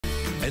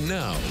And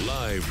now,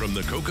 live from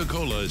the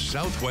Coca-Cola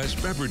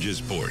Southwest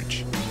Beverages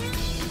porch.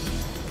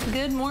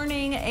 Good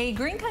morning. A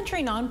Green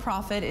Country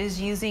nonprofit is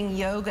using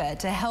yoga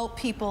to help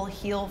people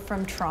heal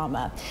from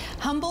trauma.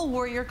 Humble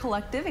Warrior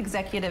Collective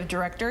Executive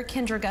Director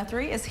Kendra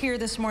Guthrie is here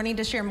this morning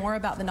to share more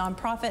about the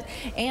nonprofit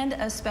and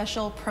a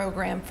special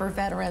program for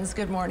veterans.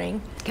 Good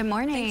morning. Good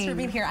morning. Thanks for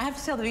being here. I have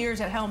to tell the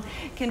viewers at home,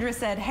 Kendra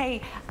said,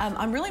 hey,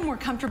 I'm really more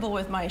comfortable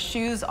with my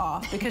shoes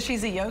off because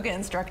she's a yoga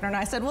instructor. And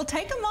I said, well,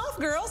 take them off,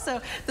 girl.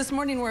 So this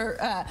morning we're,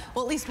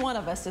 well, at least one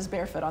of us is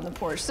barefoot on the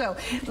porch. So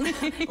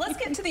let's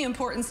get to the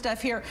important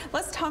stuff here.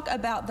 Let's talk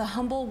about the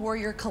Humble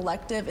Warrior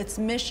Collective, its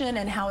mission,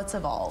 and how it's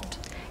evolved.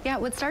 Yeah,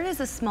 what started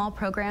as a small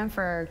program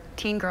for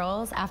teen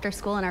girls after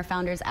school in our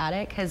founder's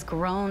attic has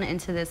grown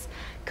into this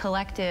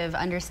collective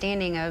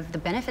understanding of the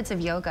benefits of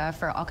yoga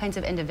for all kinds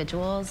of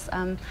individuals.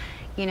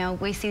 You know,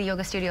 we see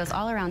yoga studios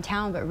all around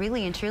town, but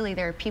really and truly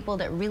there are people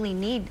that really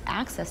need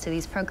access to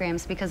these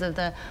programs because of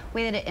the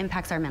way that it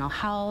impacts our mental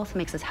health,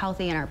 makes us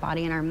healthy in our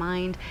body and our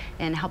mind,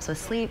 and helps with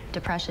sleep,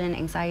 depression,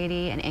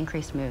 anxiety, and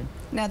increased mood.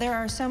 Now, there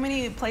are so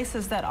many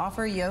places that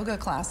offer yoga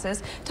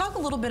classes. Talk a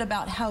little bit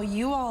about how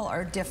you all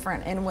are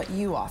different in what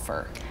you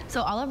offer.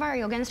 So all of our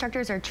yoga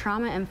instructors are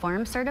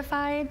trauma-informed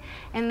certified,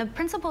 and the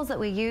principles that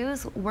we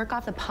use work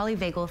off the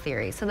polyvagal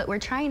theory, so that we're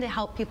trying to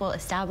help people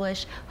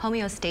establish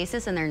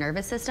homeostasis in their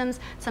nervous systems.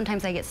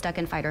 Sometimes they get stuck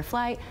in fight or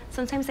flight,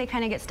 sometimes they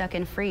kind of get stuck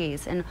in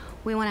freeze, and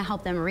we want to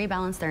help them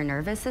rebalance their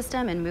nervous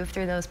system and move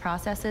through those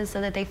processes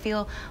so that they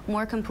feel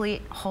more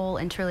complete, whole,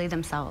 and truly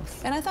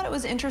themselves. And I thought it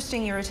was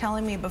interesting, you were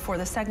telling me before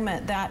the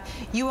segment that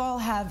you all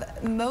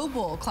have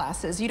mobile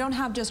classes. You don't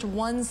have just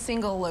one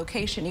single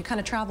location, you kind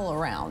of travel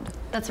around.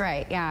 That's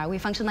right, yeah. We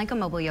function like a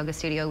mobile yoga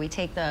studio. We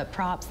take the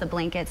props, the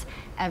blankets,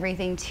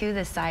 everything to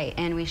the site,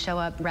 and we show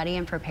up ready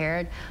and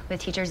prepared with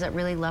teachers that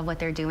really love what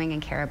they're doing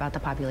and care about the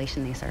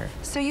population they serve.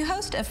 So you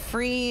host a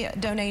free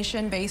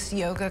donation-based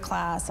yoga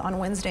class on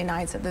Wednesday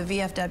nights at the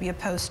VFW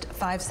Post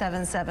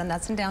 577.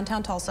 That's in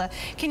downtown Tulsa.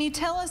 Can you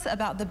tell us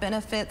about the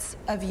benefits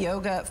of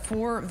yoga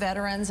for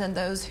veterans and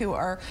those who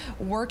are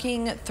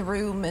working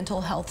through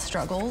mental health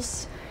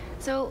struggles?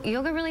 So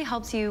yoga really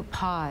helps you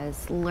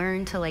pause,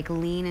 learn to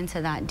lean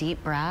into that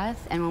deep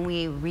breath, and when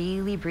we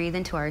really breathe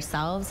into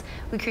ourselves,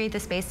 we create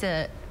the space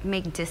to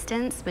make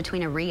distance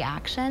between a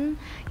reaction,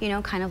 you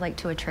know, kind of like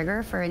to a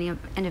trigger for any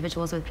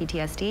individuals with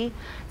PTSD,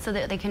 so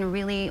that they can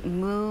really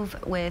move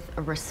with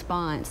a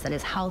response that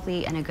is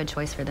healthy and a good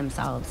choice for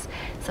themselves.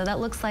 So that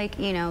looks like,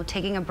 you know,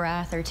 taking a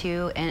breath or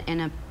two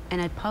in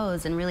a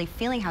pose and really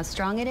feeling how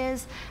strong it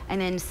is,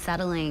 and then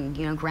settling,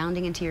 you know,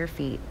 grounding into your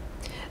feet.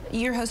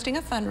 You're hosting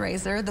a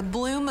fundraiser, the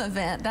Bloom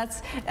event.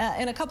 That's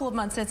in a couple of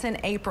months. It's in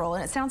April,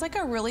 and it sounds like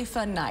a really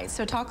fun night.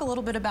 So talk a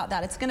little bit about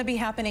that. It's going to be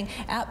happening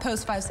at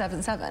Post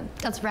 577.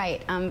 That's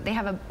right. They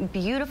have a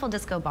beautiful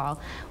disco ball.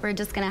 We're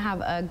just going to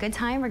have a good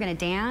time. We're going to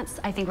dance.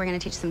 I think we're going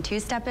to teach some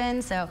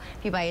two-step-in. So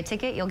if you buy a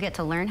ticket, you'll get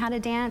to learn how to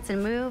dance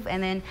and move.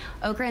 And then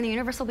Okra and the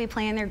Universe will be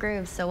playing their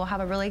grooves. So we'll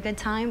have a really good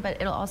time, but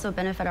it'll also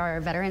benefit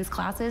our veterans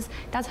classes.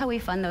 That's how we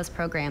fund those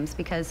programs,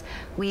 because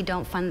we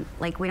don't fund,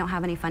 we don't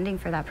have any funding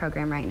for that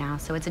program right now.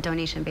 So it's a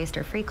donation-based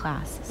or free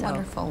class. So.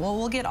 Wonderful. Well,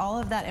 we'll get all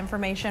of that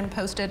information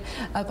posted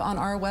up on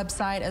our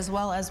website, as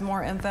well as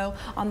more info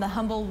on the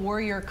Humble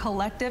Warrior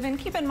Collective. And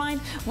keep in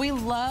mind, we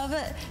love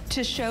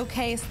to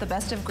showcase the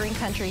best of Green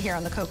Country here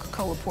on the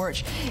Coca-Cola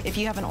porch. If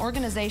you have an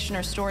organization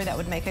or story that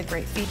would make a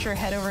great feature,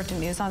 head over to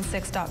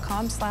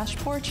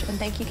newson6.com/porch. And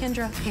thank you,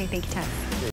 Kendra. Hey, thank you, Ted.